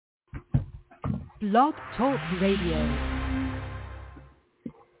Blog Talk Radio.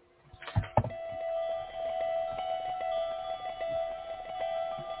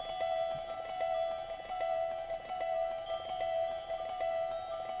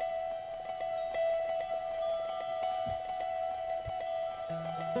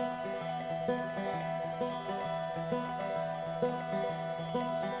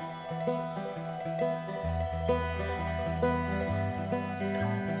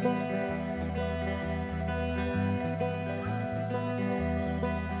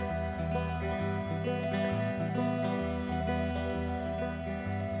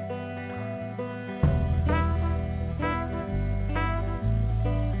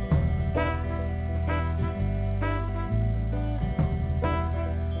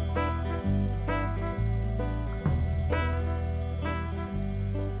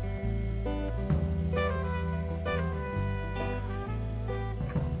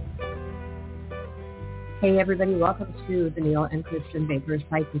 Hey everybody, welcome to the Neil and Kristin Baker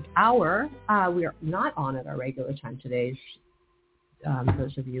Psychic Hour. We are not on at our regular time today.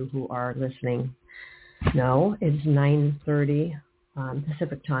 Those of you who are listening know it's 9:30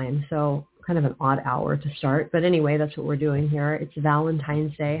 Pacific time, so kind of an odd hour to start. But anyway, that's what we're doing here. It's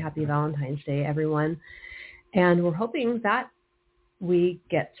Valentine's Day. Happy Valentine's Day, everyone. And we're hoping that we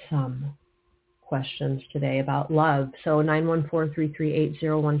get some questions today about love. So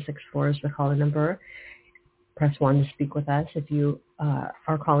 914-338-0164 is the caller number. Press 1 to speak with us if you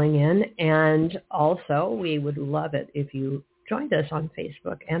are calling in. And also, we would love it if you joined us on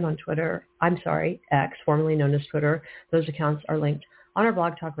Facebook and on Twitter. X, formerly known as Twitter. Those accounts are linked on our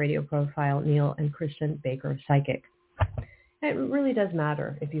Blog Talk Radio profile, Neil and Kristin Baker Psychic. And it really does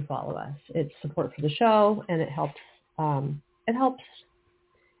matter if you follow us. It's support for the show, and it helps. It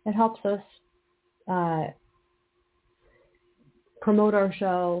helps us promote our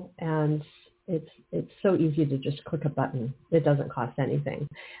show, and it's so easy to just click a button. It doesn't cost anything.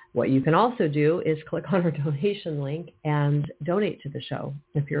 What you can also do is click on our donation link and donate to the show.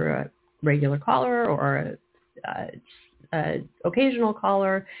 If you're a regular caller or a occasional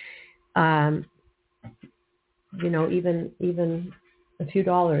caller, even a few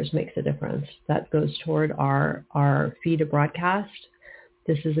dollars makes a difference. That goes toward our fee to broadcast.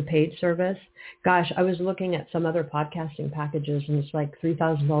 This is a paid service. Gosh, I was looking at some other podcasting packages, and it's like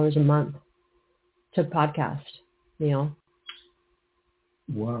 $3,000 a month to podcast, Neil.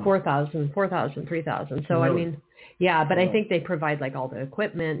 Wow. 4,000, 3,000. So, really? I mean, yeah, but wow. I think they provide like all the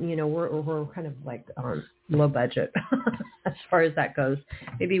equipment. We're kind of like low budget as far as that goes.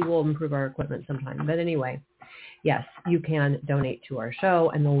 Maybe we'll improve our equipment sometime. But anyway, yes, you can donate to our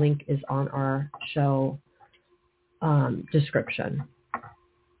show, and the link is on our show description.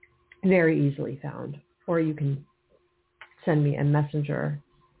 Very easily found. Or you can send me a messenger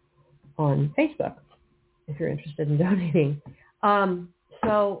on Facebook if you're interested in donating.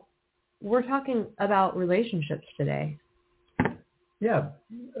 So we're talking about relationships today. Yeah,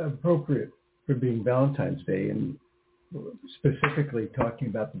 appropriate for being Valentine's Day, and specifically talking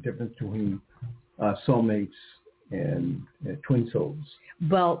about the difference between soulmates and twin souls.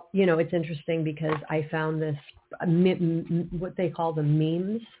 Well, it's interesting because I found this, what they call the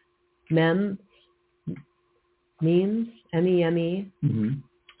memes, MEME, mm-hmm.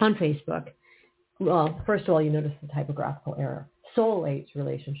 on Facebook. Well, first of all, you notice the typographical error. Soulmates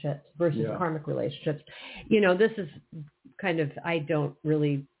relationships versus karmic relationships. This is kind of, I don't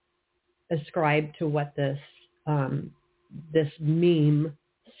really ascribe to what this meme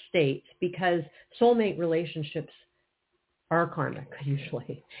states, because soulmate relationships are karmic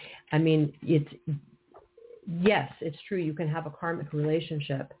usually. I mean, it's true. You can have a karmic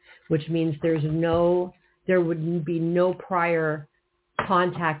relationship, which means there would be no prior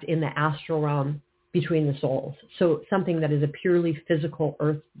contact in the astral realm between the souls. So something that is a purely physical,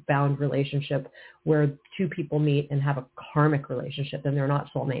 earthbound relationship where two people meet and have a karmic relationship, and they're not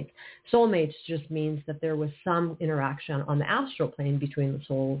soulmates. Soulmates just means that there was some interaction on the astral plane between the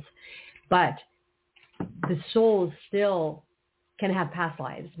souls, but the souls still can have past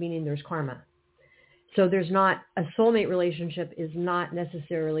lives, meaning there's karma. So a soulmate relationship is not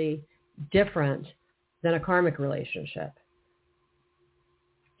necessarily different than a karmic relationship.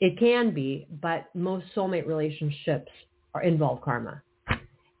 It can be, but most soulmate relationships involve karma.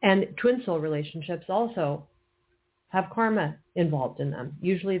 And twin soul relationships also have karma involved in them.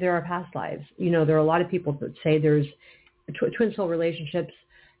 Usually there are past lives. There are a lot of people that say there's twin soul relationships,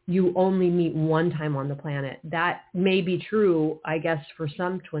 you only meet one time on the planet. That may be true, I guess, for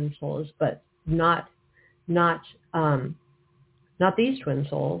some twin souls, but not these twin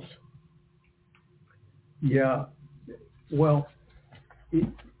souls. Yeah. Well,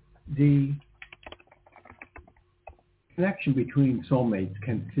 the connection between soulmates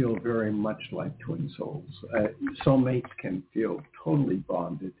can feel very much like twin souls. Soulmates can feel totally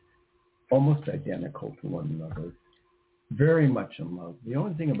bonded, almost identical to one another, very much in love. The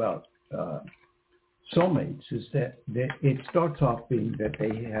only thing about soulmates is that it starts off being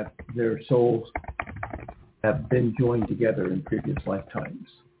that their souls have been joined together in previous lifetimes,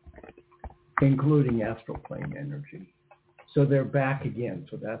 including astral plane energy. So they're back again.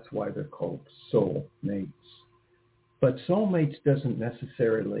 So that's why they're called soul mates. But soulmates doesn't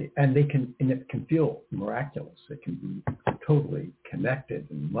necessarily, and it can feel miraculous. It can be totally connected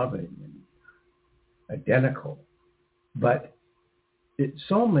and loving and identical. But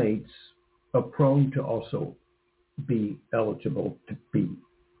soulmates are prone to also be eligible to be,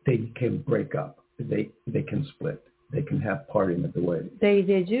 they can break up. They can split. They can have parting of the ways. They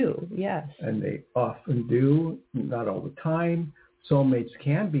do, yes. And they often do, not all the time. Soulmates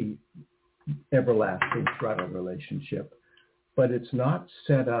can be everlasting throughout a relationship, but it's not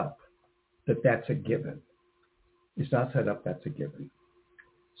set up that that's a given. It's not set up that's a given.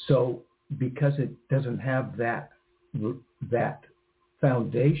 So because it doesn't have that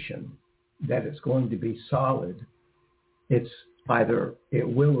foundation that it's going to be solid, it's either it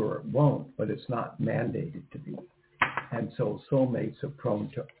will or it won't, but it's not mandated to be. And so soulmates are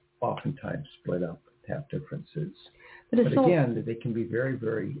prone to oftentimes split up, have differences. But again, they can be very,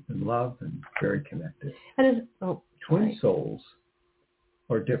 very in love and very connected. And twin souls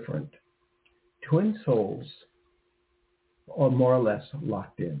are different. Twin souls are more or less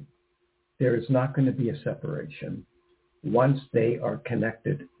locked in. There is not going to be a separation. Once they are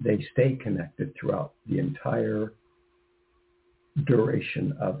connected, they stay connected throughout the entire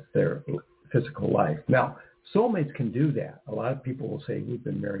duration of their physical life. Now, soulmates can do that. A lot of people will say, we've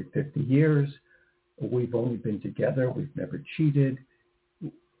been married 50 years. We've only been together. We've never cheated.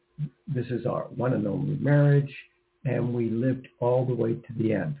 This is our one and only marriage, and we lived all the way to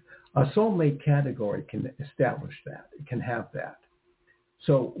the end. A soulmate category can establish that. It can have that.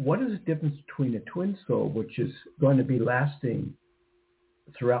 So what is the difference between a twin soul, which is going to be lasting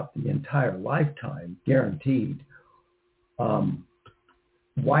throughout the entire lifetime, guaranteed?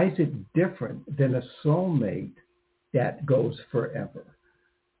 Why is it different than a soulmate that goes forever?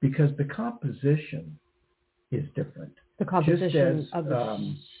 Because the composition is different. The composition just as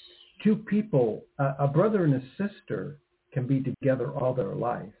two people, a brother and a sister can be together all their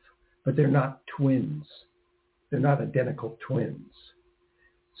life, but they're not twins. They're not identical twins.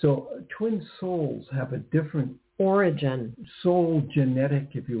 So twin souls have a different origin, soul genetic,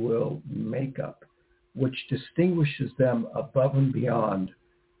 if you will, makeup, which distinguishes them above and beyond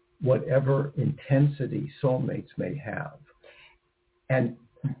whatever intensity soulmates may have. And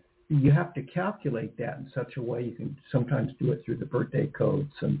you have to calculate that in such a way. You can sometimes do it through the birthday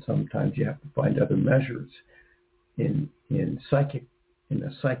codes, and sometimes you have to find other measures in the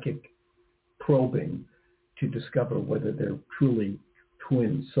psychic probing to discover whether they're truly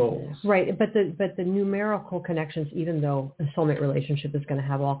twin souls. Right, but the numerical connections, even though a soulmate relationship is going to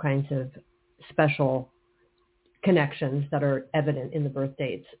have all kinds of special connections that are evident in the birth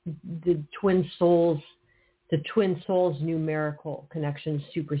dates, the twin souls numerical connections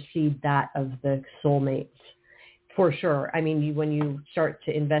supersede that of the soulmates, for sure. I mean, when you start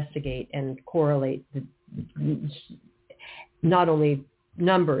to investigate and correlate not only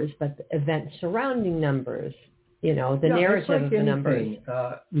numbers, but the events surrounding numbers, the narrative of the numbers.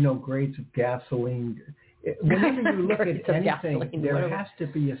 Grades of gasoline. Whenever you look at anything, there has to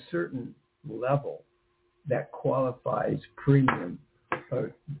be a certain level that qualifies premium.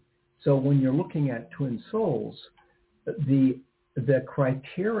 So when you're looking at twin souls, the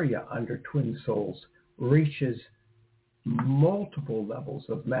criteria under twin souls reaches multiple levels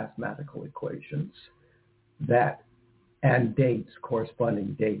of mathematical equations and dates,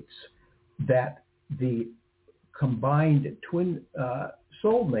 corresponding dates, that the combined twin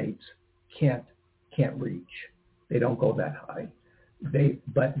soulmates can't reach. They don't go that high.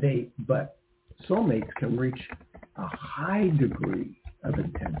 But soulmates can reach a high degree of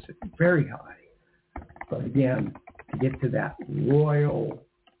intensity, very high. But again, to get to that royal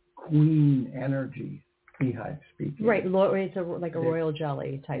queen energy, beehive speaking. Right, it's like a royal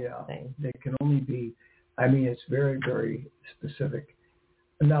jelly type thing. They can only be, it's very, very specific.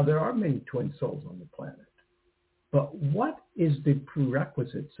 Now, there are many twin souls on the planet. But what is the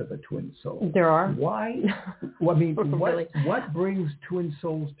prerequisites of a twin soul? There are. Why? What brings twin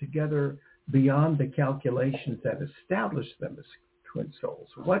souls together beyond the calculations that establish them as twin souls?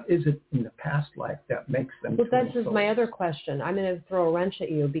 What is it in the past life that makes them twin souls? This is my other question. I'm going to throw a wrench at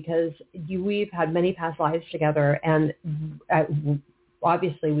you because we've had many past lives together, and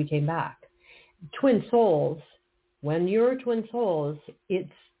obviously we came back. Twin souls when you're twin souls,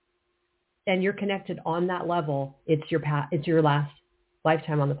 and you're connected on that level, it's your last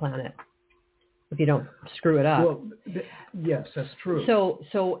lifetime on the planet if you don't screw it up. Well, yes, that's true.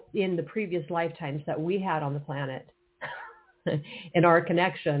 So in the previous lifetimes that we had on the planet, in our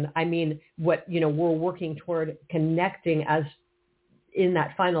connection, I mean, we're working toward connecting as in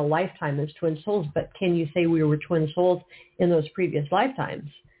that final lifetime as twin souls, but can you say we were twin souls in those previous lifetimes?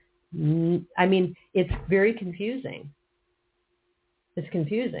 I mean, it's very confusing. It's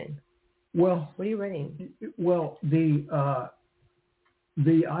confusing. Well, what are you writing? Well, the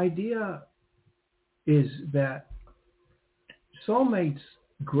idea is that soulmates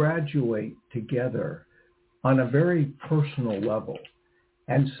graduate together on a very personal level.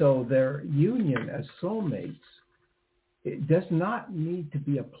 And so their union as soulmates, it does not need to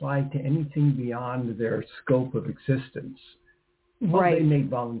be applied to anything beyond their scope of existence. Well, right. They may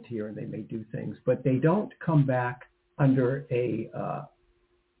volunteer and they may do things, but they don't come back under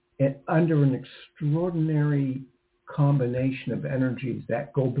an extraordinary combination of energies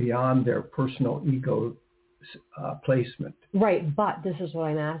that go beyond their personal ego placement. Right, but this is what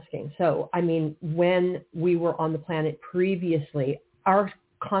I'm asking. So, I mean, when we were on the planet previously, our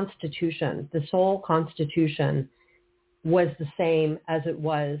constitution, the soul constitution, was the same as it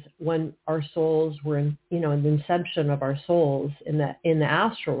was when our souls were in the inception of our souls in the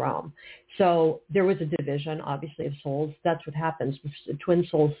astral realm. So there was a division, obviously, of souls. That's what happens. Twin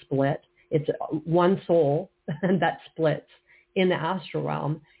souls split. It's one soul that splits in the astral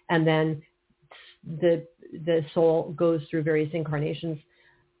realm, and then the soul goes through various incarnations,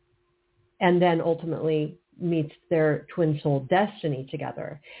 and then ultimately meets their twin soul destiny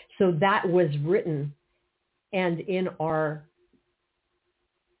together. So that was written. And in our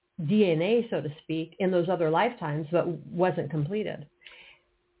DNA, so to speak, in those other lifetimes, but wasn't completed.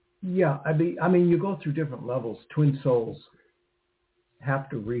 Yeah, I mean, you go through different levels. Twin souls have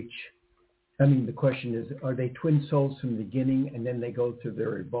to reach. I mean, the question is, are they twin souls from the beginning, and then they go through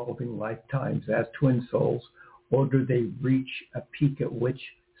their evolving lifetimes as twin souls, or do they reach a peak at which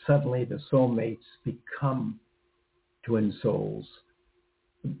suddenly the soulmates become twin souls?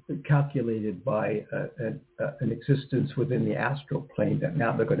 Calculated by an existence within the astral plane, that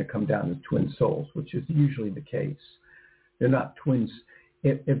now they're going to come down as twin souls, which is usually the case. They're not twins.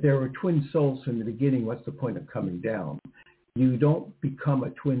 If there were twin souls from the beginning, what's the point of coming down? You don't become a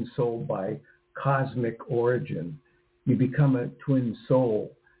twin soul by cosmic origin. You become a twin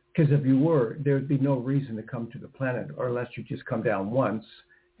soul because if you were, there would be no reason to come to the planet, or unless you just come down once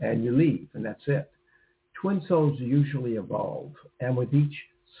and you leave, and that's it. Twin souls usually evolve, and with each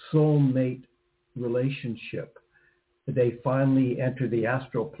soulmate relationship, they finally enter the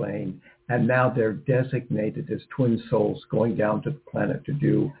astral plane, and now they're designated as twin souls going down to the planet to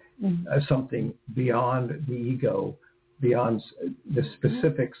do something beyond the ego, beyond the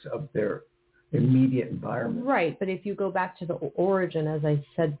specifics of their immediate environment. Right, but if you go back to the origin, as I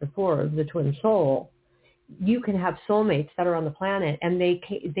said before, of the twin soul, you can have soulmates that are on the planet, and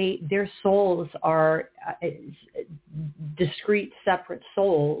their souls are discrete, separate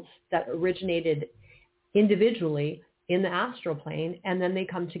souls that originated individually in the astral plane, and then they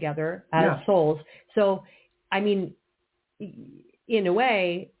come together as souls. So, I mean, in a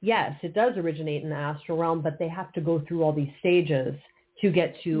way, yes, it does originate in the astral realm, but they have to go through all these stages to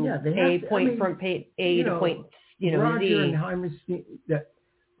get to to point Roger Z. And Hammerstein,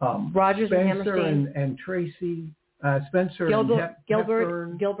 Rogers Spencer and Hammerstein and Tracy, Spencer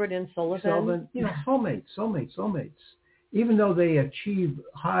Gilbert and Sullivan. Soulmates. Even though they achieve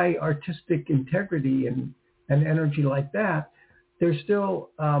high artistic integrity and energy like that, they're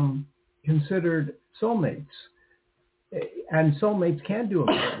still considered soulmates. And soulmates can do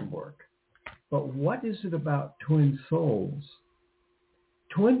important work. But what is it about twin souls?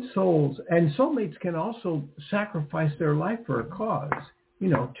 Twin souls and soulmates can also sacrifice their life for a cause.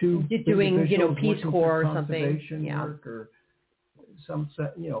 To doing, Peace Corps or something, work or some,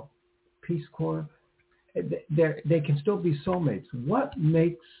 Peace Corps. They can still be soulmates. What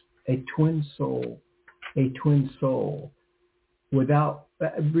makes a twin soul without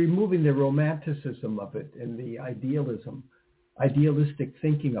removing the romanticism of it and the idealistic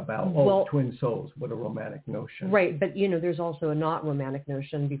thinking about twin souls? What a romantic notion. Right, but there's also a not romantic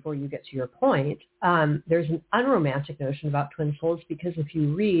notion before you get to your point. There's an unromantic notion about twin souls, because if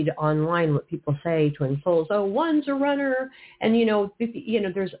you read online what people say, twin souls, one's a runner, and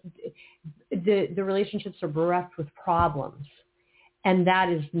there's the relationships are bereft with problems, and that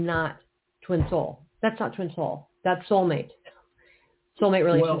is not twin soul. That's not twin soul. That's soulmate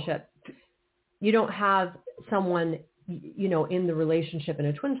relationship. You don't have someone in the relationship, in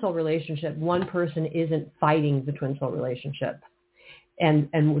a twin soul relationship, one person isn't fighting the twin soul relationship and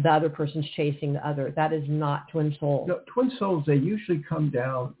the other person's chasing the other. That is not twin soul. No, twin souls, they usually come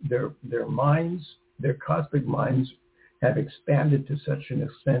down, their minds, their cosmic minds have expanded to such an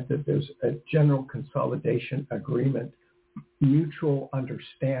extent that there's a general consolidation agreement, mutual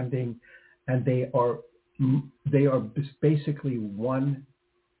understanding, and they are basically one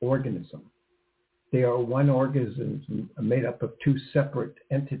organism. They are one organism made up of two separate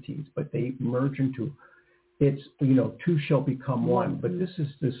entities, but they merge into, it's, two shall become one. But this is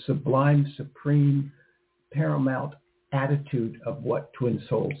the sublime, supreme, paramount attitude of what twin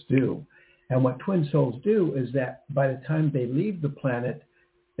souls do. And what twin souls do is that by the time they leave the planet,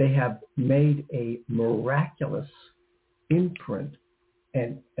 they have made a miraculous imprint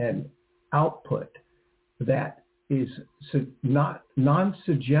and output that is not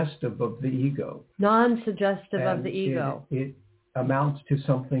non-suggestive of the ego. Non-suggestive of the ego. It amounts to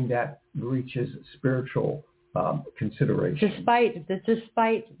something that reaches spiritual consideration.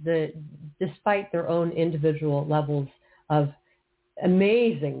 Despite their own individual levels of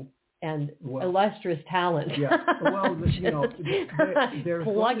amazing and illustrious talent. Yeah. Well, there's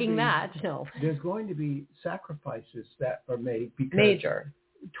plugging that. No. There's going to be sacrifices that are made because major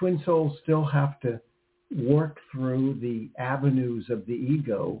twin souls still have to work through the avenues of the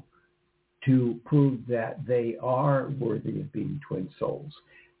ego to prove that they are worthy of being twin souls.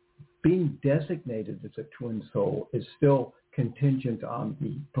 Being designated as a twin soul is still contingent on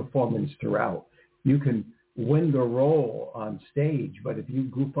the performance throughout. You can win the role on stage, but if you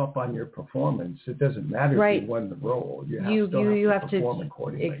goof up on your performance, it doesn't matter if you won the role. You have to perform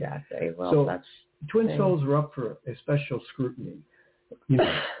accordingly. Exactly. Well, so twin souls are up for a special scrutiny.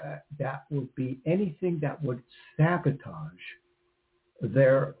 That would be anything that would sabotage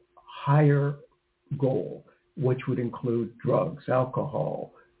their higher goal, which would include drugs,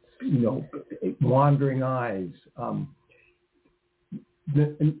 alcohol, wandering eyes,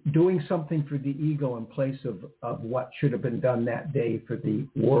 doing something for the ego in place of what should have been done that day for the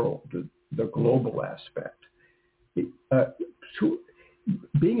world, the global aspect.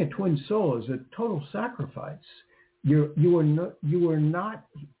 Being a twin soul is a total sacrifice. You are not.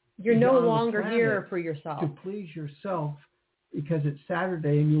 You're no longer here for yourself. To please yourself because it's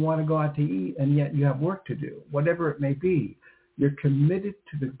Saturday and you want to go out to eat and yet you have work to do, whatever it may be. You're committed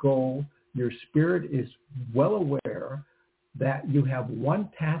to the goal. Your spirit is well aware that you have one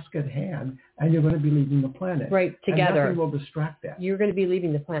task at hand and you're going to be leaving the planet. Right, together. And nothing will distract that. You're going to be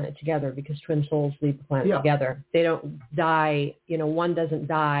leaving the planet together because twin souls leave the planet together. They don't die, one doesn't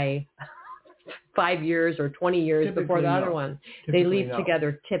die 5 years or 20 years typically before the other one. Typically they leave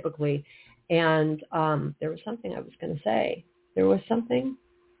together typically. And there was something I was going to say.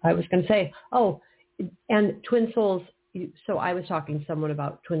 Oh, and twin souls. So I was talking to someone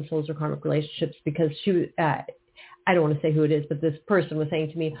about twin souls or karmic relationships because I don't want to say who it is, but this person was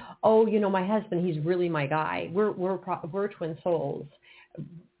saying to me, oh, my husband, he's really my guy. We're twin souls,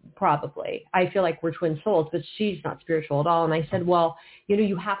 probably. I feel like we're twin souls, but she's not spiritual at all. And I said, well,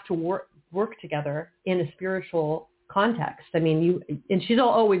 you have to work together in a spiritual context. I mean, and she's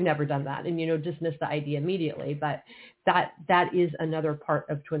all, oh, we've never done that. And, dismiss the idea immediately. But that is another part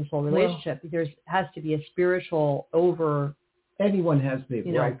of twin soul relationship. There has to be a spiritual anyone has the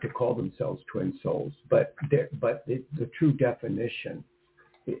right to call themselves twin souls, but the true definition,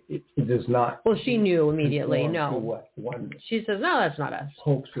 it does not. Well, she knew immediately. No. To what one she says, no, that's not us.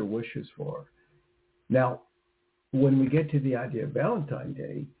 Hopes or wishes for. Now, when we get to the idea of Valentine's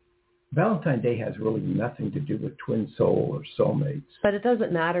Day has really nothing to do with twin soul or soulmates. But it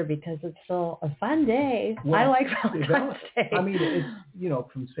doesn't matter because it's still a fun day. Well, I like Valentine's Day. I mean,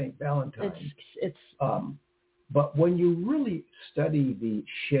 it's from St. Valentine's. But when you really study the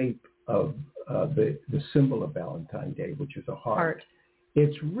shape of the symbol of Valentine's Day, which is a heart,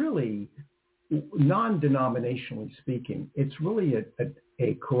 it's really, non-denominationally speaking, it's really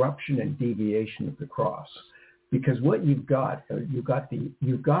a corruption and deviation of the cross. Because what you've got when you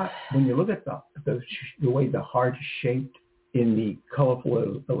look at the way the heart is shaped in the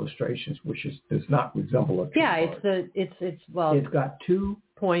colorful illustrations, which does not resemble a true heart. It's got 2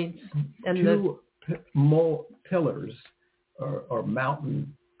 points and two pillars or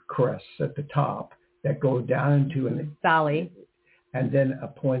mountain crests at the top that go down into a valley, and then a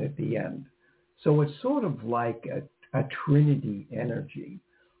point at the end. So it's sort of like a trinity energy,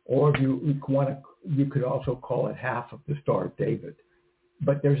 or if you could also call it half of the Star of David.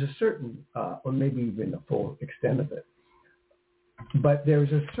 But there's a certain, or maybe even the full extent of it. But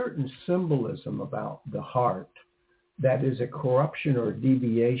there's a certain symbolism about the heart that is a corruption or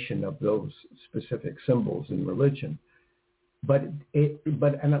deviation of those specific symbols in religion. and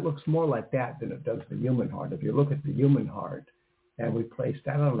it looks more like that than it does the human heart. If you look at the human heart, and we placed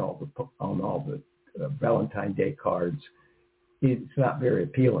that on all the Valentine's Day cards, it's not very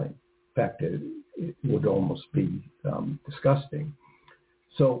appealing. In fact, it would almost be disgusting.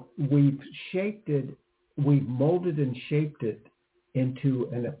 So we've molded and shaped it into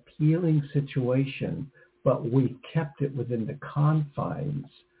an appealing situation, but we kept it within the confines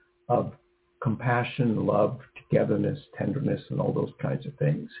of compassion, love, togetherness, tenderness, and all those kinds of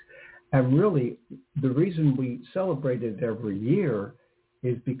things. And really, the reason we celebrate it every year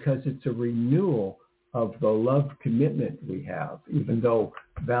is because it's a renewal of the love commitment we have, even though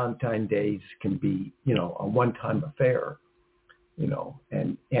Valentine's Days can be, a one-time affair,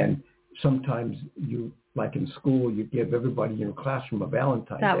 and sometimes you, like in school, you give everybody in your classroom a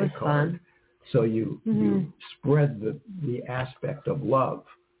Valentine's Day card. Fun. So you spread the aspect of love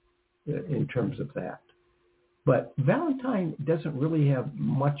in terms of that. But Valentine doesn't really have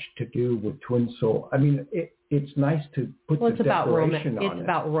much to do with twin soul. I mean, it's nice to put the decoration on it. It's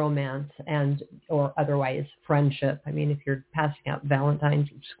about romance or otherwise friendship. I mean, if you're passing out Valentines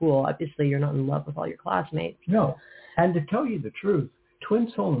in school, obviously you're not in love with all your classmates. No. And to tell you the truth,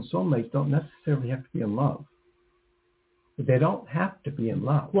 twin soul and soulmates don't necessarily have to be in love. They don't have to be in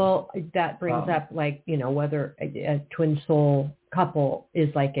love. Well, that brings up whether a twin soul couple is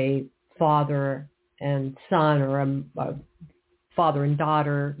like a father and son, or a father and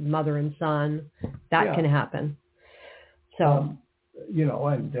daughter, mother and son. That can happen. So,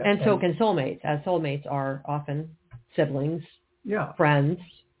 and so can soulmates, as soulmates are often siblings, friends.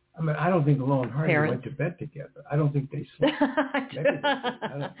 I mean, I don't think Laurel and Hardy went to bed together. I don't think they slept.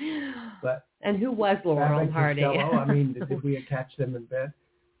 But and who was Laurel and Hardy? I mean, did we attach them in bed?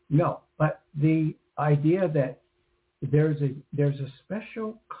 No. But the idea that there's a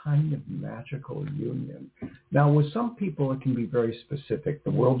special kind of magical union. Now, with some people, it can be very specific.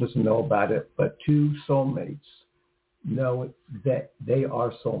 The world doesn't know about it, but two soulmates know that they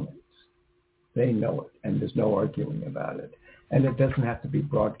are soulmates. They know it, and there's no arguing about it. And it doesn't have to be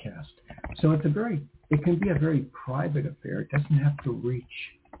broadcast. So it can be a very private affair. It doesn't have to reach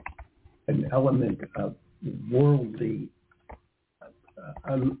an element of worldly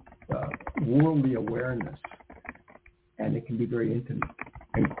awareness. And it can be very intimate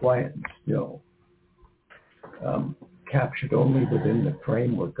and quiet and still, captured only within the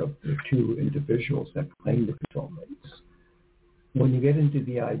framework of the two individuals that claim to be soulmates. When you get into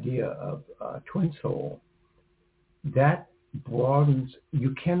the idea of twin soul, that broadens.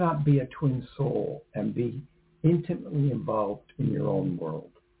 You cannot be a twin soul and be intimately involved in your own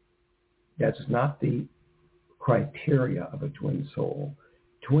world. That's not the criteria of a twin soul.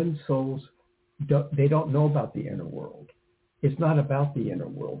 Twin souls, they don't know about the inner world. It's not about the inner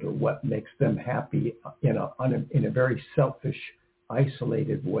world or what makes them happy in a very selfish,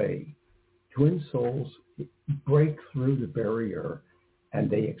 isolated way. Twin souls break through the barrier and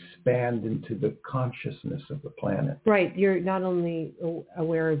they expand into the consciousness of the planet. Right. You're not only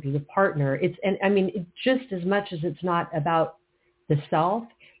aware of the partner, just as much as it's not about the self,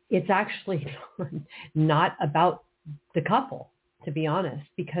 it's actually not about the couple, to be honest,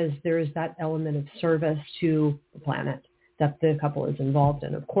 because there is that element of service to the planet that the couple is involved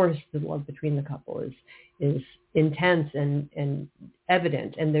in. Of course, the love between the couple is intense and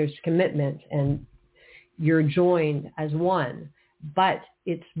evident, and there's commitment, and you're joined as one, but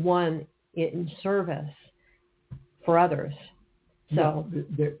it's one in service for others. So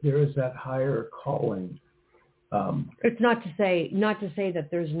there is that higher calling. It's not to say that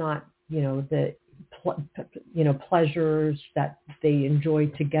there's not, the pleasures that they enjoy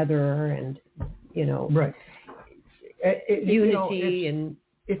together, and right. Unity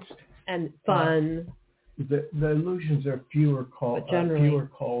and fun. The illusions are fewer called. Fewer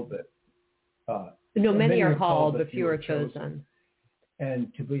called it. Many are called, but few are chosen.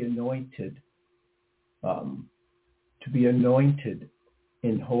 And to be anointed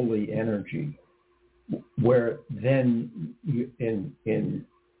in holy energy, where then in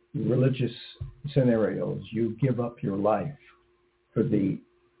religious scenarios you give up your life for the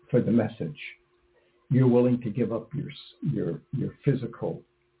message. You're willing to give up your physical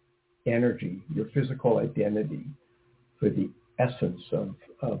energy, your physical identity for the essence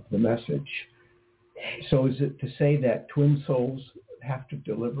of the message. So is it to say that twin souls have to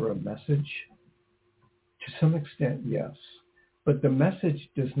deliver a message? To some extent, yes. But the message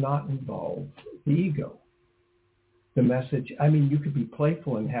does not involve the ego. The message, you could be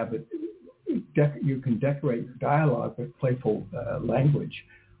playful and have it, you can decorate your dialogue with playful language,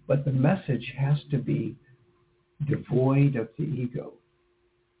 but the message has to be devoid of the ego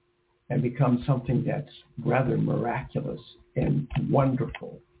and become something that's rather miraculous and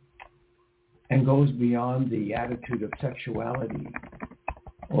wonderful and goes beyond the attitude of sexuality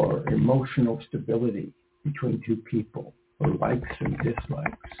or emotional stability between two people or likes and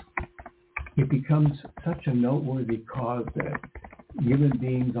dislikes. It becomes such a noteworthy cause that human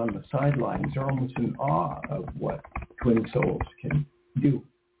beings on the sidelines are almost in awe of what twin souls can do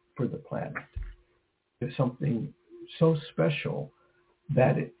for the planet. There's something so special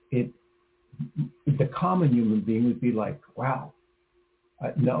that the common human being would be like, wow,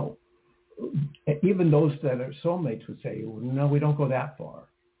 no. Even those that are soulmates would say, no, we don't go that far.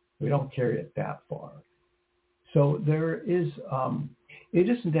 We don't carry it that far. So there is, it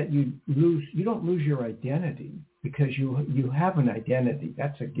isn't that you don't lose your identity because you have an identity.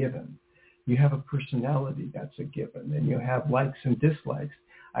 That's a given. You have a personality. That's a given. And you have likes and dislikes.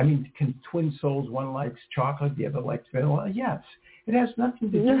 I mean, can twin souls, one likes chocolate, the other likes vanilla? Yes. It has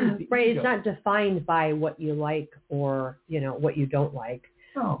nothing to do with the right. ego. It's not defined by what you like or, what you don't like.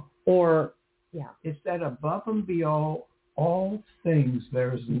 No. Or, yeah. It's that above and beyond all things,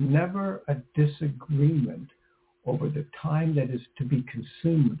 there's never a disagreement over the time that is to be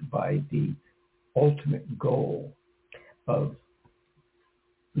consumed by the ultimate goal of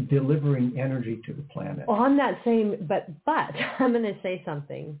delivering energy to the planet. On that same, but I'm going to say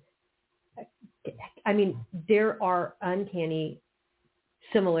something. I mean, there are uncanny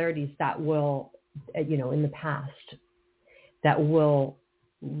similarities that will, in the past, that will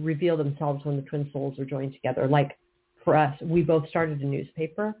reveal themselves when the twin souls are joined together. Like for us, we both started a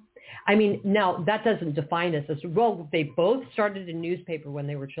newspaper. I mean, now that doesn't define us as, well, they both started a newspaper when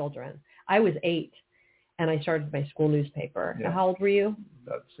they were children. I was 8 and I started my school newspaper. Yeah. How old were you?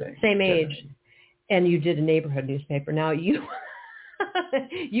 About the same age. And you did a neighborhood newspaper. Now you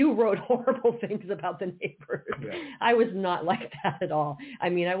wrote horrible things about the neighbors. Yeah. I was not like that at all. I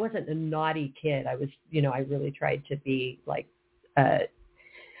mean, I wasn't a naughty kid. I was, I really tried to be like,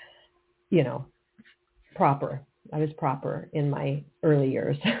 proper. I was proper in my early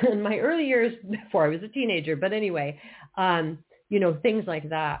years. In my early years before I was a teenager. But anyway, things like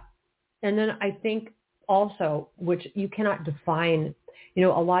that. And then I think also, which you cannot define, a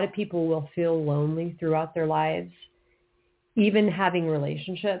lot of people will feel lonely throughout their lives, even having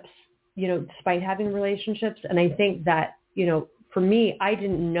relationships, despite having relationships. And I think that, for me, I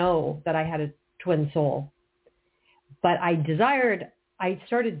didn't know that I had a twin soul, but I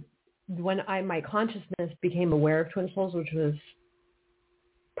started when my consciousness became aware of twin souls, which was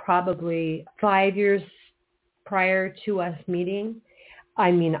probably 5 years prior to us meeting.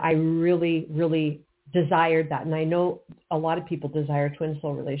 I mean, I really, really desired that. And I know a lot of people desire twin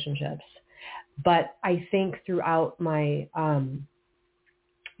soul relationships, but I think throughout my other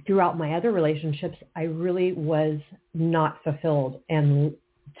relationships, I really was not fulfilled and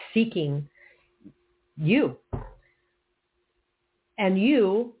seeking you. And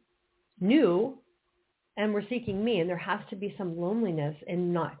you knew and were seeking me, and there has to be some loneliness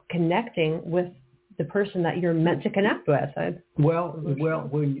in not connecting with the person that you're meant to connect with. Well,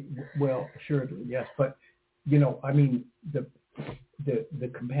 assuredly, yes. But, I mean, the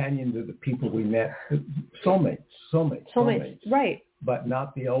companions are the people we met, soulmates. Right. But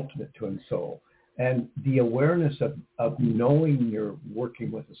not the ultimate twin soul. And the awareness of knowing you're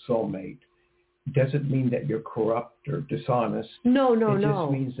working with a soulmate doesn't mean that you're corrupt or dishonest. No. It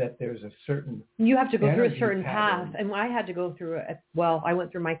just means that there's a certain You have to go through a certain pattern. path. And I had to go through I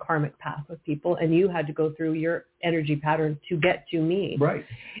went through my karmic path with people, and you had to go through your energy pattern to get to me. Right.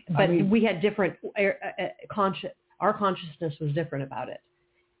 But we had different, our consciousness was different about it.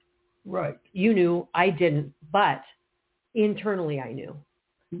 Right. You knew, I didn't, but internally I knew.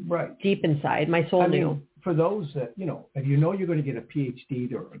 Right. Deep inside, my soul knew. For those that, if you know you're going to get a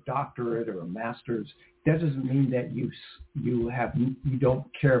PhD or a doctorate or a master's, that doesn't mean that you don't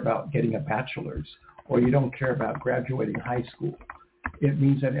care about getting a bachelor's or you don't care about graduating high school. It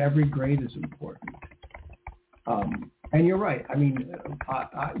means that every grade is important. And you're right. I mean,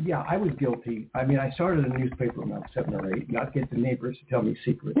 I was guilty. I mean, I started a newspaper when I was 7 or 8, not get the neighbors to tell me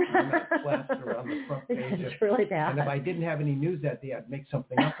secrets. Plaster on the front page. It's really bad. And if I didn't have any news that day, I'd make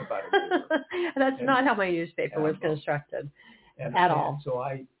something up about it. That's not how my newspaper was constructed at all. So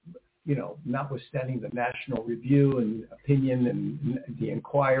I, notwithstanding the National Review and Opinion and the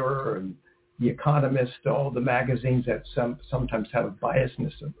Inquirer and the Economist, all the magazines that sometimes have a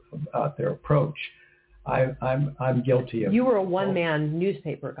biasness about their approach, I'm guilty of. You were a one-man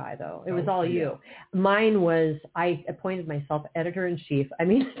newspaper guy, though. It was all you. Mine was, I appointed myself editor-in-chief. I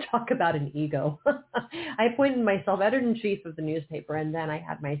mean, talk about an ego. I appointed myself editor-in-chief of the newspaper, and then I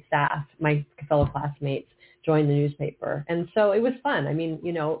had my staff, my fellow classmates, join the newspaper. And so it was fun. I mean,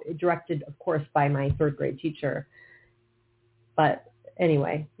 directed, of course, by my third grade teacher. But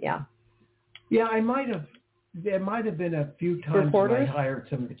anyway, yeah. Yeah, there might have been a few times when I hired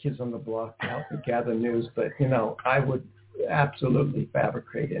some of the kids on the block to help me gather news, but, I would absolutely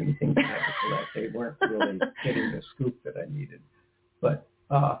fabricate anything they had to collect. They weren't really getting the scoop that I needed. But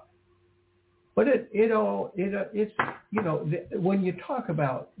it's, when you talk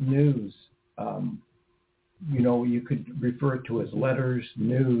about news, you could refer to as letters,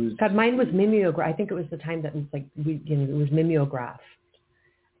 news. God, mine was mimeograph. I think it was the time that it was like, it was mimeograph.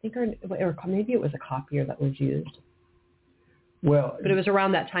 I think, or maybe it was a copier that was used. Well, but it was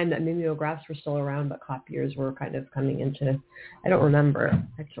around that time that mimeographs were still around, but copiers were kind of coming into. I don't remember. I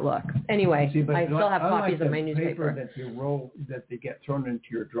have to look. Anyway, I still have copies of my newspaper. That they get thrown into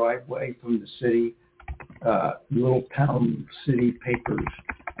your driveway from the city, little town city papers.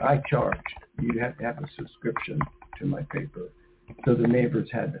 I charged. You had to have a subscription to my paper, so the neighbors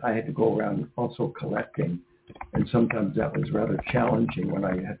I had to go around also collecting. And sometimes that was rather challenging when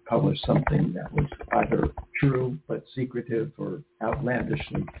I had published something that was either true but secretive or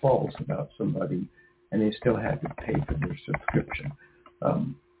outlandishly false about somebody, and they still had to pay for their subscription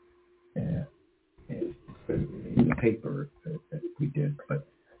in the paper that we did.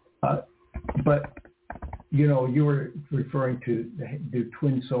 But you were referring to, do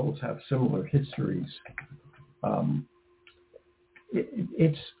twin souls have similar histories?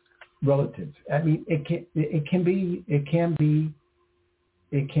 It's relative. I mean, it can be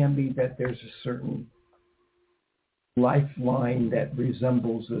that there's a certain lifeline that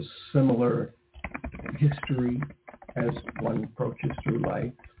resembles a similar history as one approaches through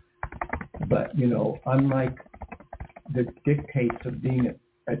life. But unlike the dictates of being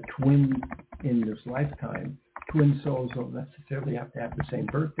a twin in this lifetime, twin souls don't necessarily have to have the same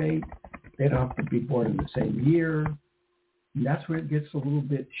birth date. They don't have to be born in the same year. And that's where it gets a little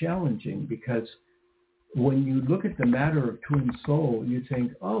bit challenging, because when you look at the matter of twin soul, you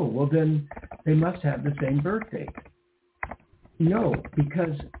think, oh, well, then they must have the same birth date. No,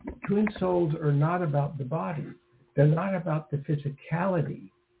 because twin souls are not about the body. They're not about the physicality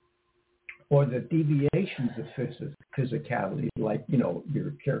or the deviations of physicality, like,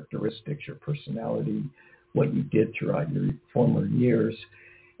 your characteristics, your personality, what you did throughout your former years.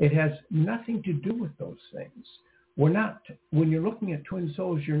 It has nothing to do with those things. When you're looking at twin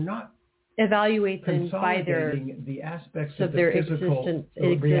souls, you're not evaluating by the aspects of their physical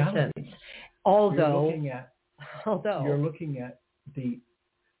existence. Although you're looking at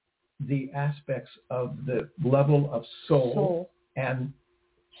the aspects of the level of soul and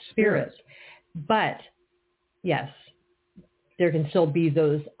spirit. But yes, there can still be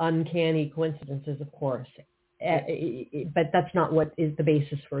those uncanny coincidences, of course. But that's not what is the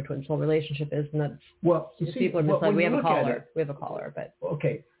basis for a twin soul relationship is, and that's people are misled. We have a caller, but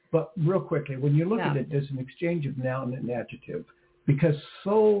okay. But real quickly, when you look at it, there's an exchange of noun and adjective, because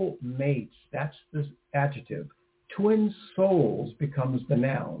soul mates, that's the adjective. Twin souls becomes the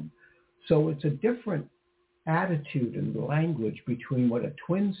noun. So it's a different attitude in the language between what a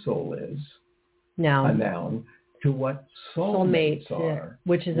twin soul is, a noun, to what soulmates are,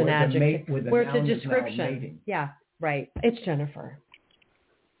 which is an adjective, where it's a description. Yeah, right. It's Jennifer.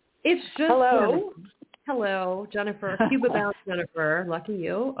 It's just hello. Hello, Jennifer. Cuba bound Jennifer. Lucky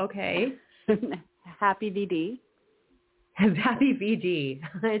you. Okay. Happy VD. Happy VD.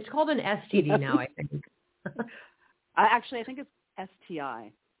 It's called an STD now, I think. Actually, I think it's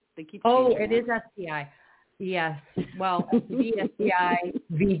STI. They keep. Oh, it is STI. Yes. Well, STD, STI,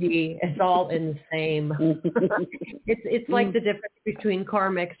 VD, it's all in the same. It's like the difference between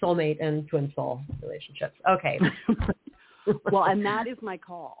karmic, soulmate, and twin soul relationships. Okay. Well, and that is my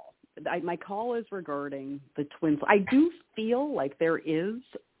call. My call is regarding the twin soul. I do feel like there is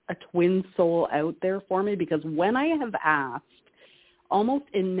a twin soul out there for me, because when I have asked, almost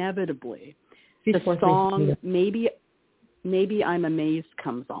inevitably, the song Maybe I'm Amazed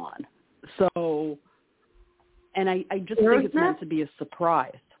comes on. So... And I just think it's meant to be a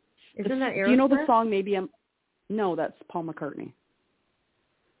surprise. Isn't that Aerosmith? Do you know the song No, that's Paul McCartney.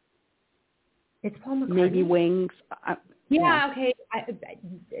 It's Paul McCartney? Maybe Wings. Okay.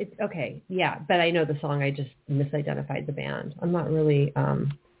 It's okay. Yeah, but I know the song. I just misidentified the band. I'm not really...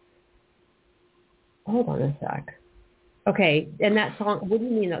 Hold on a sec. Okay, and that song... What do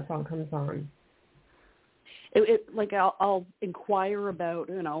you mean that song comes on? I'll inquire about,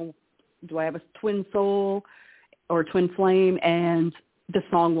 do I have a twin soul or twin flame, and the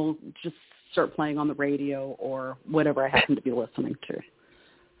song will just start playing on the radio or whatever I happen to be listening to.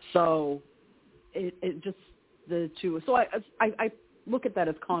 So it just the two. So I look at that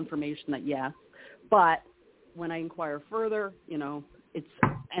as confirmation that yes, but when I inquire further, it's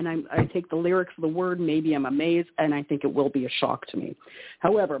and I take the lyrics of the word, maybe I'm amazed, and I think it will be a shock to me.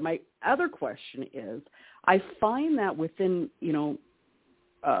 However, my other question is, I find that within,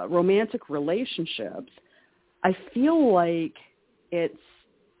 romantic relationships, I feel like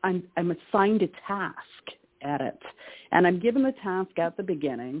I'm assigned a task at it, and I'm given the task at the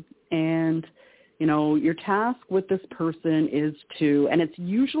beginning, and your task with this person is to, and it's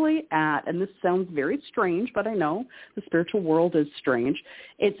usually and this sounds very strange, but I know the spiritual world is strange.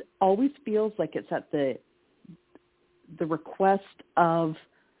 It always feels like it's at the request of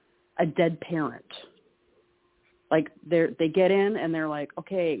a dead parent. Like they get in and they're like,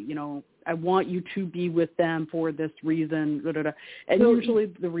 okay, I want you to be with them for this reason, and usually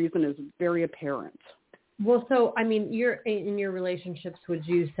the reason is very apparent. Well, so, you're in your relationships, would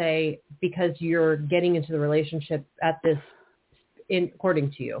you say, because you're getting into the relationship at this, according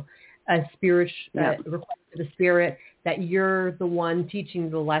to you, a spirit, request of the spirit, that you're the one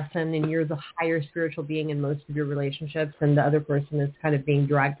teaching the lesson and you're the higher spiritual being in most of your relationships and the other person is kind of being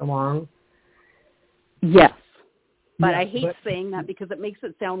dragged along? Yes. But I hate saying that because it makes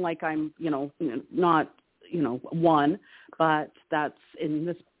it sound like I'm, not, one, but that's in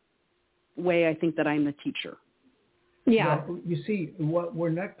this way I think that I'm the teacher. Yeah. Well, you see, what we're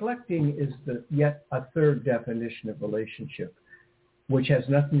neglecting is yet a third definition of relationship, which has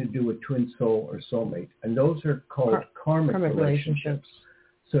nothing to do with twin soul or soulmate. And those are called karmic relationships.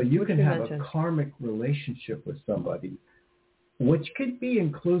 So you can have a karmic relationship with somebody, which could be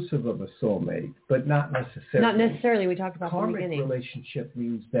inclusive of a soulmate, but not necessarily. Not necessarily. We talked about karmic from the beginning. Relationship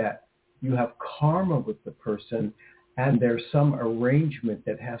means that you have karma with the person, and there's some arrangement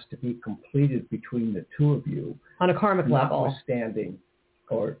that has to be completed between the two of you. On a karmic level. Notwithstanding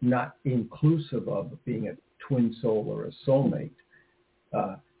or not inclusive of being a twin soul or a soulmate.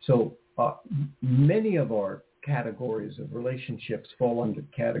 So many of our categories of relationships fall under the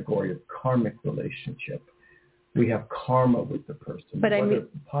category of karmic relationship. We have karma with the person. But whether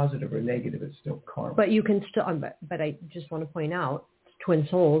positive or negative, it's still karma. But you can still, but I just want to point out, twin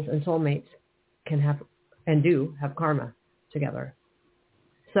souls and soulmates can have and do have karma together.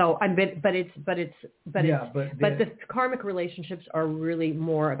 So the karmic relationships are really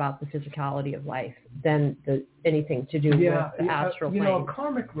more about the physicality of life than anything to do with the astral plane. A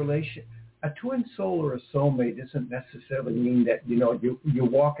karmic relation, a twin soul or a soulmate doesn't necessarily mean that you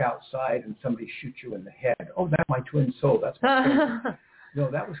walk outside and somebody shoots you in the head. Oh, that's my twin soul. That's my soulmate.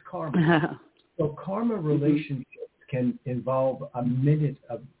 No, that was karma. So karma relationships can involve a minute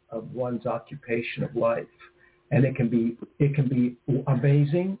of one's occupation of life. And it can be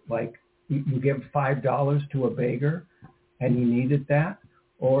amazing, like you give $5 to a beggar and he needed that,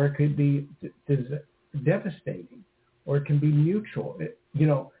 or it could be devastating, or it can be mutual.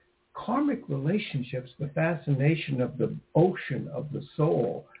 Karmic relationships, the fascination of the ocean of the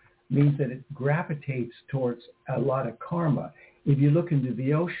soul means that it gravitates towards a lot of karma. If you look into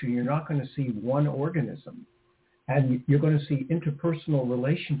the ocean, you're not going to see one organism, and you're going to see interpersonal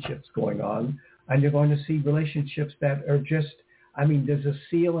relationships going on. And you're going to see relationships that are just, does a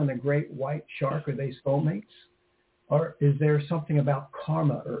seal and a great white shark, are they soulmates? Or is there something about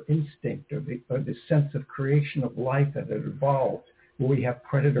karma or instinct or the sense of creation of life that it evolved, where we have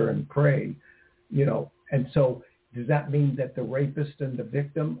predator and prey, And so does that mean that the rapist and the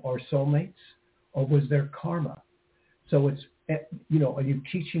victim are soulmates? Or was there karma? So it's, are you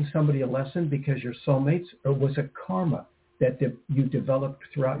teaching somebody a lesson because you're soulmates? Or was it karma that you developed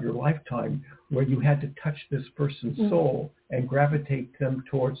throughout your lifetime, where you had to touch this person's soul and gravitate them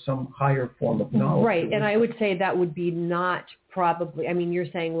towards some higher form of knowledge? Right, and I would say that would be not probably. You're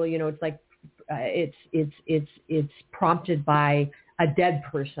saying, well, it's like it's prompted by a dead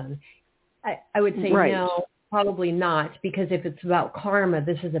person. I would say no, probably not, because if it's about karma,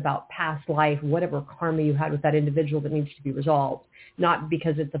 this is about past life, whatever karma you had with that individual that needs to be resolved, not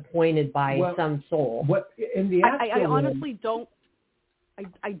because it's appointed by some soul. I honestly don't.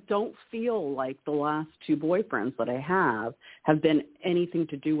 I don't feel like the last two boyfriends that I have been anything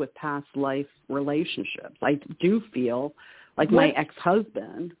to do with past life relationships. I do feel like my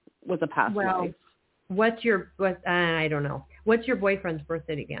ex-husband was a past life. I don't know. What's your boyfriend's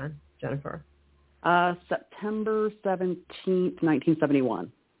birthday again, Jennifer? September 17th,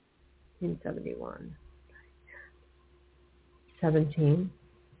 1971. 1971. 17,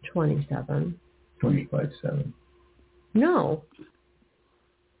 27. 25-7. No.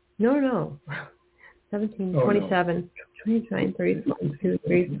 17, 27, 29, 30, 32,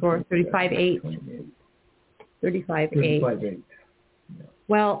 34, 35, 8. 35, 8.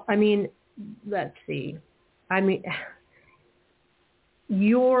 Well, let's see.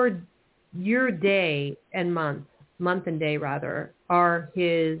 Your day and month and day rather, are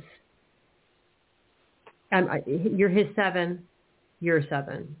his, you're his 7, you're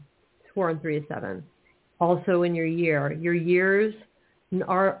 7. 4 and 3 is 7. Also in your years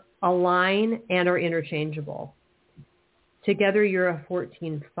are align and are interchangeable. Together you're a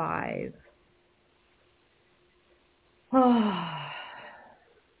 14-5.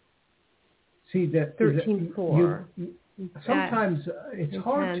 See that 13-4. Sometimes it's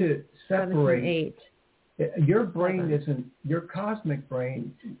hard to separate. 8. Your brain your cosmic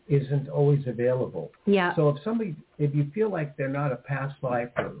brain isn't always available. Yeah. So if you feel like they're not a past life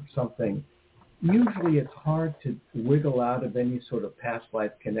or something, usually it's hard to wiggle out of any sort of past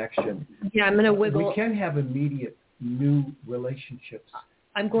life connection. Yeah, I'm going to wiggle. We can have immediate new relationships.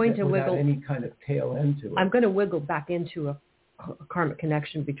 I'm going to wiggle. Without any kind of tail end to it. I'm going to wiggle back into a karmic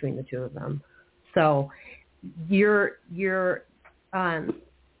connection between the two of them. So he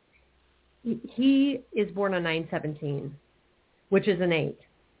is born on 9/17, which is an 8.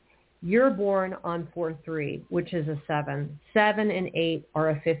 You're born on 4/3, which is a 7. 7 and 8 are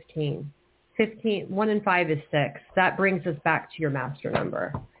a 15. 1 and 5 is 6. That brings us back to your master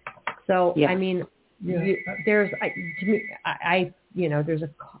number. So, yeah. I mean, there's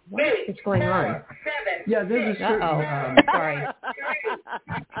what is going on? Yeah, there's a certain... Sorry.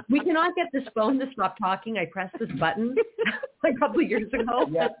 We cannot get this phone to stop talking. I pressed this button like a couple of years ago,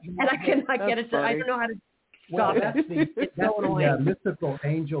 and I cannot get it to... I don't know how to stop that's the mystical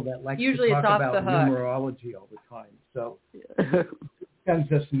angel that likes Usually to it's talk off about the hook. numerology all the time. So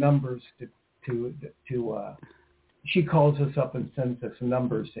sends us numbers to she calls us up and sends us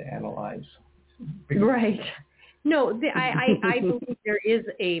numbers to analyze. Right. No, I believe there is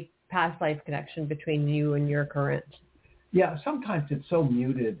a past life connection between you and your current. Yeah, sometimes it's so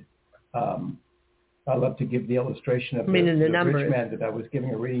muted. I love to give the illustration of the numbers. rich man that I was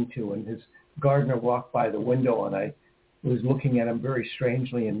giving a reading to, and his gardener walked by the window, and I was looking at him very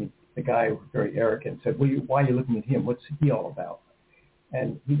strangely, and the guy, very arrogant, said, why are you looking at him? What's he all about?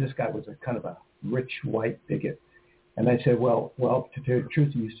 And this guy was a kind of a rich white bigot. And I said, well, to tell you the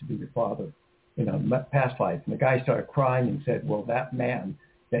truth, he used to be your father, past life. And the guy started crying and said, well, that man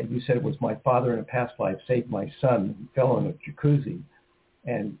that you said was my father in a past life saved my son, who fell in a jacuzzi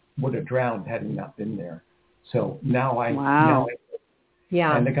and would have drowned had he not been there. So now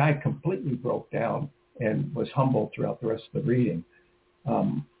yeah. And the guy completely broke down and was humble throughout the rest of the reading.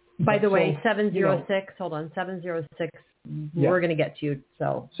 By the way, 706, hold on, 706, we're going to get to you.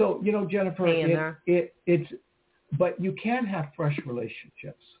 So Jennifer, but you can have fresh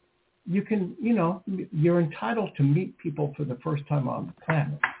relationships. You can, you're entitled to meet people for the first time on the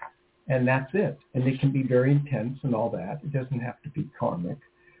planet, and that's it. And they can be very intense and all that. It doesn't have to be karmic.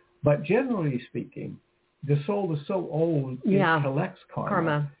 But generally speaking, the soul is so old, it collects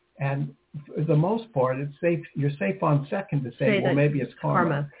karma. And for the most part, it's safe. You're safe on second to say well, maybe it's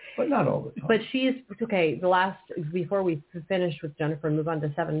karma, but not all the time. But she's, okay, before we finish with Jennifer and move on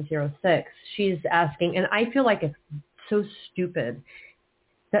to 706, she's asking, and I feel like it's so stupid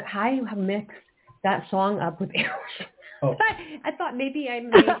that I have mixed that song up with Eros. Oh. I thought maybe I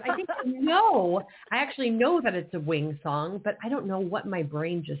actually know that it's a Wing song, but I don't know what my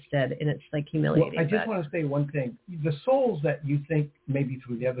brain just did, and it's like humiliating. Well, I just want to say one thing. The souls that you think maybe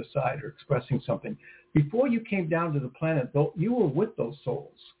from the other side are expressing something, before you came down to the planet, you were with those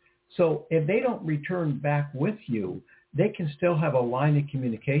souls. So if they don't return back with you, they can still have a line of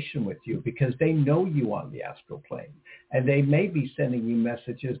communication with you because they know you on the astral plane, and they may be sending you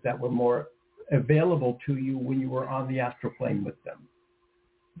messages that were more available to you when you were on the astral plane with them.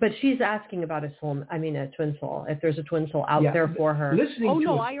 But she's asking about a twin soul. If there's a twin soul out there for her.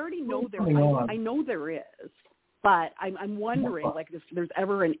 I already know there. I know there is, but I'm wondering, like, if there's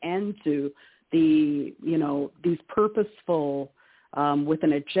ever an end to the, these purposeful, with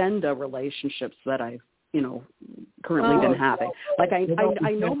an agenda relationships that I've, currently been having. Like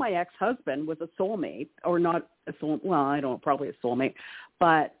I know my ex-husband was a soulmate, or not a soul. Well, I don't probably a soulmate,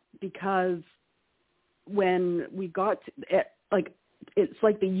 but because when we got to it, it's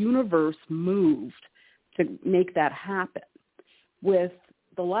like the universe moved to make that happen. With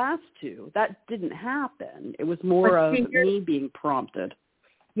the last two, that didn't happen. It was more of me being prompted.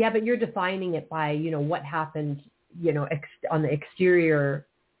 Yeah, but you're defining it by, what happened, on the exterior.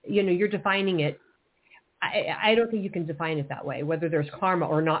 You're defining it. I don't think you can define it that way, whether there's karma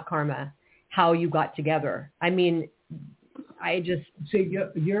or not karma, how you got together. I mean, I just... See,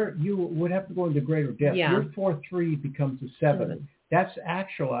 you would have to go into greater depth. Yeah. Your 4-3 becomes a 7. That's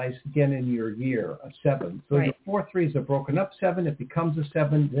actualized again in your year, a 7. So your 4-3s are broken up 7. It becomes a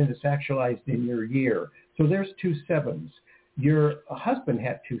 7. Then it's actualized in your year. So there's 2 7s. Your husband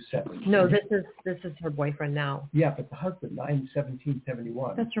had 2 sevens. No, this is her boyfriend now. Yeah, but the husband,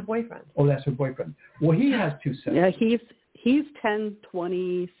 9/17/71. That's her boyfriend. Oh, that's her boyfriend. Well, he has 2 sevens. Yeah, he's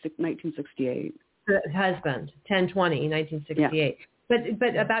 10/20/1968. The husband, 10/20/1968. Yeah.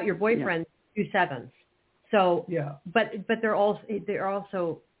 But about your boyfriend, 2 sevens. So Yeah. But they're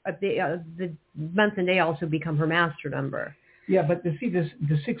also the month and day also become her master number. Yeah, but the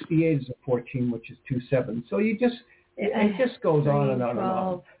 68 is a 14, which is 2 sevens. So it just goes on and on 12, and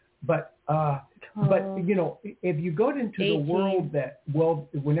on. But 12, you know, if you go into 18, the world that, well,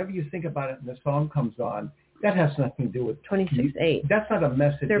 whenever you think about it and the song comes on, that has nothing to do with 26/8. That's not a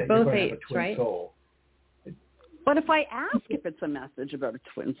message. They're that both you're going 8s, to have a twin right? soul. But if I ask if it's a message about a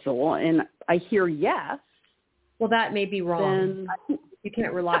twin soul and I hear yes, well, that may be wrong. Then you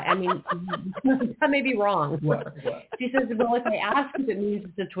can't rely. I mean, that may be wrong. What? She says, well, if I ask if it means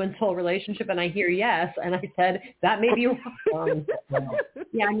it's a twin soul relationship and I hear yes, and I said, that may be wrong. Well,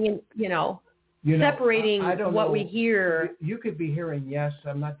 yeah, I mean, separating I don't what know. We hear. You could be hearing yes.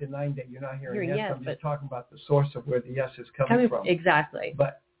 I'm not denying that you're not hearing yes. I'm but just talking about the source of where the yes is coming from. Exactly.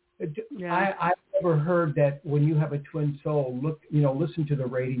 But I've never heard that when you have a twin soul, listen to the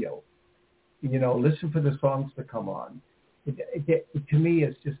radio. Listen for the songs that come on. To me,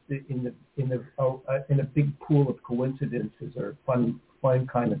 it's just in a big pool of coincidences or fun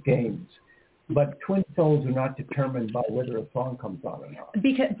kind of games. But twin souls are not determined by whether a song comes on or not.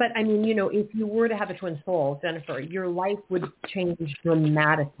 But I mean, if you were to have a twin soul, Jennifer, your life would change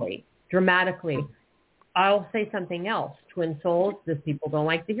dramatically. I'll say something else. Twin souls, people don't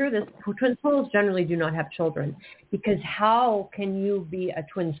like to hear this. Twin souls generally do not have children, because how can you be a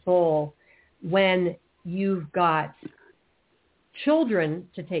twin soul when you've got children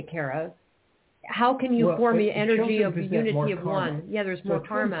to take care of? How can you form the energy of the unity of one? Yeah, there's more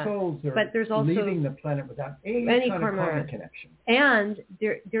karma, but there's also leaving the planet without any kind of karma connection. And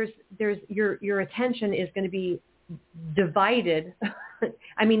there's your attention is going to be divided.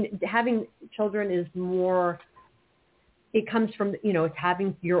 I mean, having children is more. It comes from it's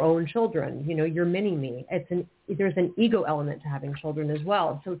having your own children. Your mini me. There's an ego element to having children as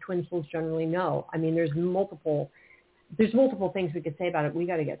well. So twin souls generally know. I mean, there's multiple things we could say about it. We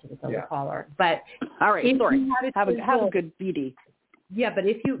got to get to this other caller. But all right, sorry. Have a good BD. Yeah, but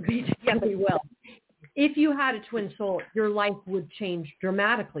we will. If you had a twin soul, your life would change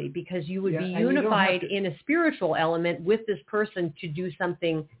dramaticyou because you would be unified in a spiritual element with this person to do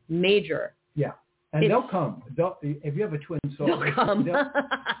something major. Yeah. And they'll come. If you have a twin soul, they'll come.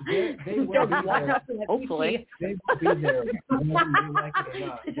 They will be there. Hopefully. They will be there, whether you like it or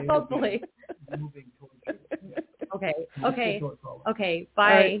not. Hopefully. Moving towards you. Yeah. Okay.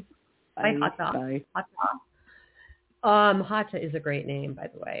 Bye. Bye, Hata. Bye. Hata. Hata is a great name, by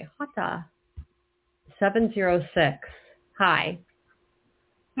the way. Hata. 706. Hi.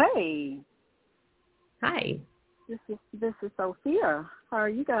 Hey. Hi. This is Sophia. How are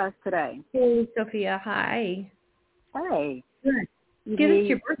you guys today? Hey, Sophia. Hi. Hey. Good. Give us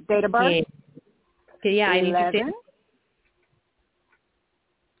your birthday date of birth. Okay, yeah,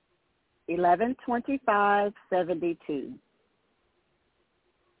 11/25/72.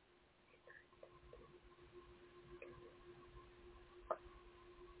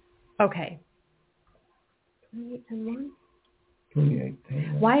 Okay. 28/10/1?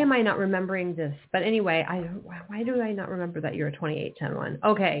 28/10/1. Why am I not remembering this? But anyway, why do I not remember that you're a 28/10/1?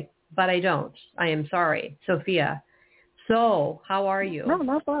 Okay, but I don't. I am sorry, Sophia. So, how are you? No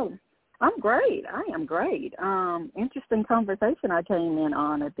problem. I'm great. I am great. Interesting conversation I came in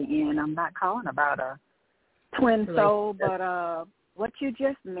on at the end. I'm not calling about a twin soul, but what you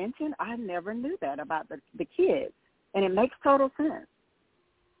just mentioned, I never knew that about the kids, and it makes total sense.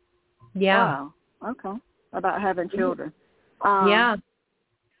 Yeah. Wow. Okay. About having children. Yeah.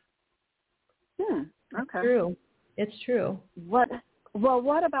 Okay. It's true. What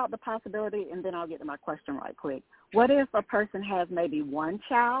about the possibility, and then I'll get to my question right quick. What if a person has maybe one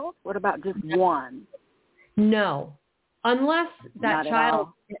child? What about just one? No. Unless that Not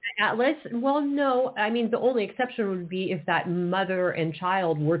child, at least, well, no. I mean, the only exception would be if that mother and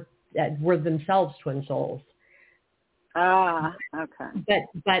child were themselves twin souls. Ah, okay.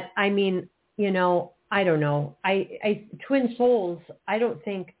 But I mean, I don't know. I twin souls, I don't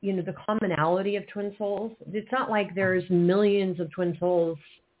think, the commonality of twin souls, it's not like there's millions of twin souls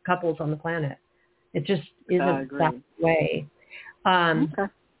couples on the planet. It just isn't that way. Okay.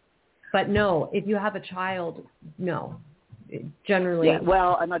 But no, if you have a child, no. Generally. Yeah,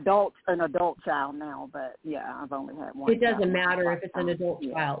 well, an adult child now, but yeah, I've only had one. It doesn't matter if it's an adult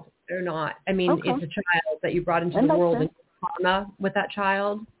child or not. I mean, it's a child that you brought into the world and karma with that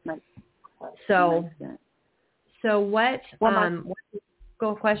child. So what? Well,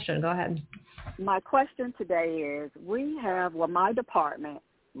 Go ahead. my question today is: my department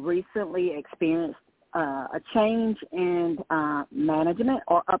recently experienced a change in management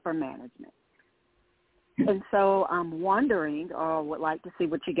or upper management. And so I'm wondering, or would like to see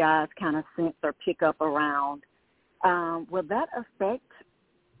what you guys kind of sense or pick up around, will that affect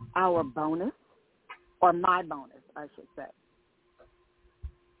our bonus, or my bonus, I should say?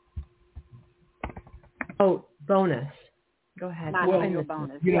 Oh, bonus. Go ahead. My annual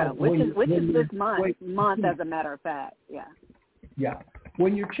bonus, which is this month, as a matter of fact, yeah. Yeah.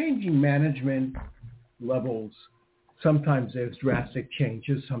 When you're changing management levels, sometimes there's drastic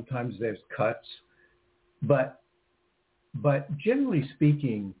changes, sometimes there's cuts. But generally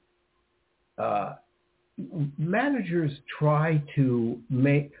speaking, managers try to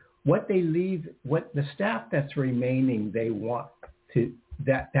make what the staff that's remaining, they want to,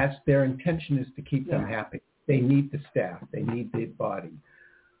 that's their intention is to keep them happy. They need the staff. They need the body.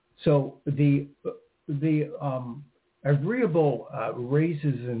 So the agreeable raises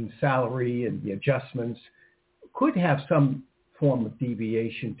in salary and the adjustments could have some form of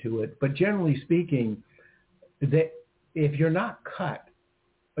deviation to it. But generally speaking, that if you're not cut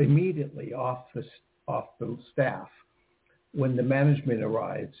immediately off the staff when the management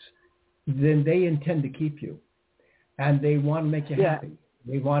arrives, then they intend to keep you, and they want to make you happy.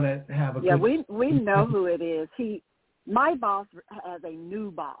 They want to have a good. We know who it is. My boss has a new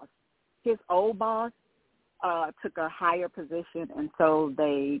boss. His old boss took a higher position, and so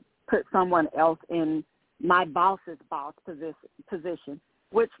they put someone else in my boss's boss position,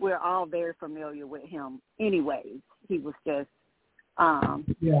 which we're all very familiar with him anyways. He was just,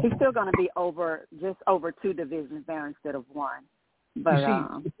 he's still going to be over 2 divisions there instead of 1.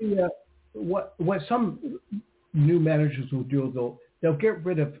 But what some new managers will do, they'll get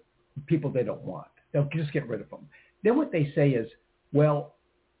rid of people they don't want. They'll just get rid of them. Then what they say is, well,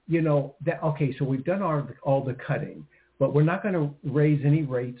 so we've done all the cutting, but we're not going to raise any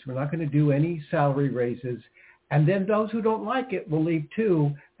rates. We're not going to do any salary raises. And then those who don't like it will leave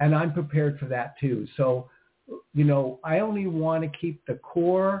too, and I'm prepared for that too. So, I only want to keep the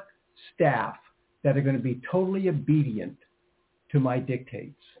core staff that are going to be totally obedient to my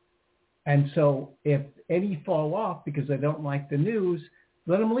dictates. And so if any fall off because they don't like the news,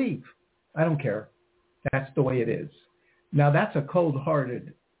 let them leave. I don't care. That's the way it is. Now, that's a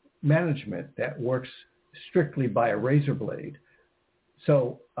cold-hearted management that works strictly by a razor blade.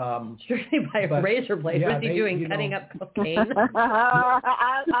 So strictly by a razor blade. What's he doing? Cutting up cocaine?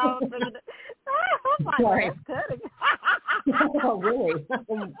 Sorry. Oh, really?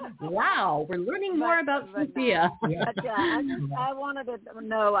 Wow. We're learning more about Sophia. I wanted to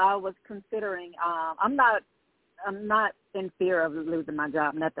know. I was considering. I'm not in fear of losing my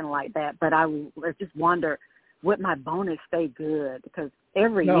job, nothing like that. But I just wonder, would my bonus stay good? Because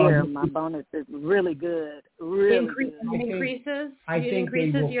every year my bonus is really good. Really good. Increases? It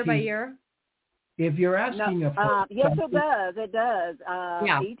increases year by year? If you're asking yes, it does. It does.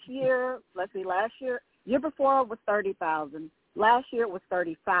 Each year, let's see, year before it was $30,000. Last year it was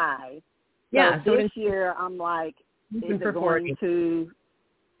 $35,000. So this year I'm like, is it going to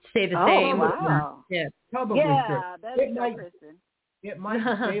stay the same? Oh, wow. Yeah, probably. Yeah, that is Kristin.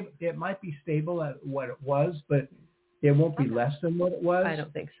 It might be stable at what it was, but it won't be less than what it was. I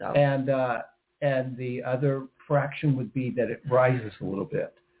don't think so. And the other fraction would be that it rises a little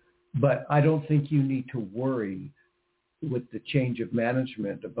bit. But I don't think you need to worry with the change of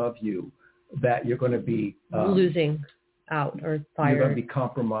management above you that you're going to be losing out or fired. You're going to be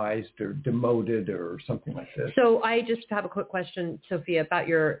compromised or demoted or something like this. So I just have a quick question, Sophia, about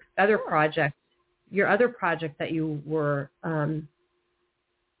your other project. Your other project that you were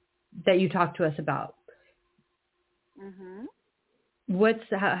that you talked to us about. Mm-hmm.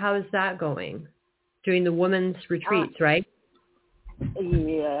 How is that going? Doing the women's retreats, right?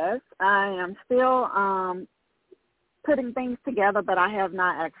 Yes, I am still putting things together, but I have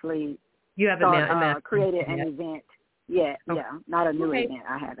not actually created an event yet. Okay. Yeah, not a new event.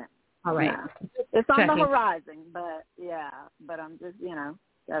 I haven't. All right. No. It's on the horizon, but I'm just,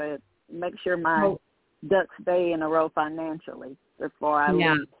 got to make sure my ducks stay in a row financially before I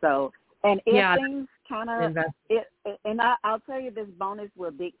leave. So, and if things kind of, I'll tell you, this bonus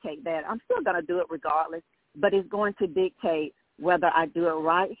will dictate that. I'm still going to do it regardless, but it's going to dictate whether I do it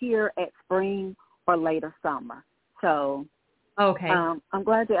right here at spring or later summer. So, I'm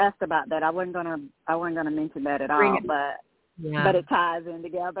glad you asked about that. I wasn't gonna mention that at all, but it ties in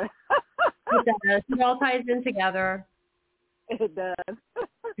together. It does. It all ties in together. It does.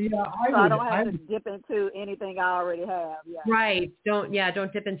 Yeah, I don't have to dip into anything I already have. Yeah. Right. Don't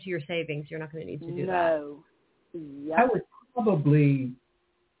dip into your savings. You're not going to need to do that. Yep. I would probably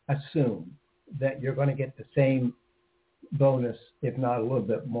assume that you're going to get the same bonus, if not a little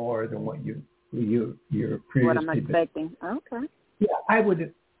bit more than what you're previously. What I'm expecting. Okay. Yeah, I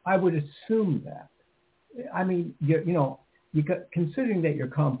would assume that. I mean, you got, considering that you're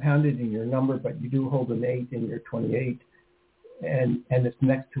compounded in your number, but you do hold an 8 in your 28, and it's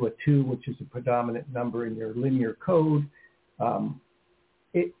next to a 2, which is a predominant number in your linear code.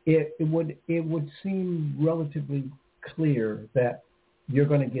 It would seem relatively clear that you're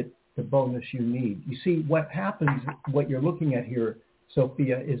going to get the bonus you need. You see, what happens, what you're looking at here,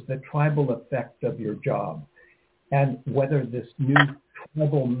 Sophia, is the tribal effect of your job, and whether this new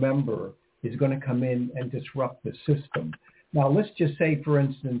tribal member is going to come in and disrupt the system. Now, let's just say, for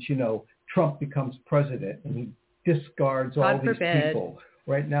instance, Trump becomes president and he discards all these people.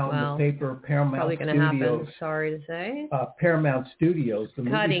 Right now in the paper, Paramount Studios. Happen, sorry to say. Paramount Studios, the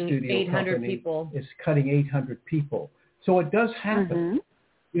cutting movie studio 800 company, people. is cutting 800 people. So it does happen.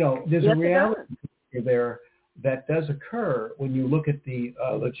 There's a reality there that does occur when you look at the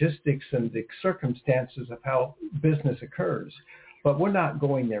logistics and the circumstances of how business occurs. But we're not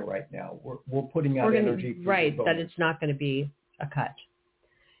going there right now. We're putting out energy for right, the that it's not going to be a cut.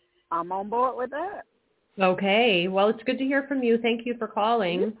 I'm on board with that. Okay. Well, it's good to hear from you. Thank you for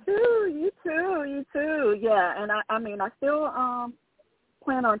calling. You too. Yeah, and I mean, I still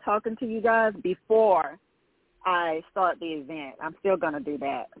plan on talking to you guys before I start the event. I'm still going to do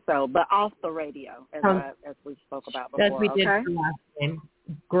that. So, but off the radio, as we spoke about before. As we did last time.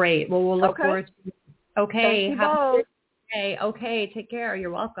 Great. Well, we'll look forward to it. Okay. Thank you have both. a good day. Okay. Take care.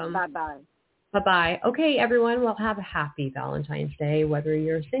 You're welcome. Bye-bye. Bye-bye. Okay, everyone. Well, have a happy Valentine's Day, whether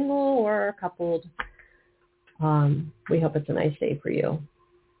you're single or coupled. We hope it's a nice day for you.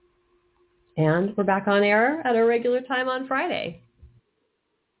 And we're back on air at our regular time on Friday.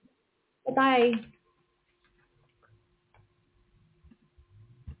 Bye-bye.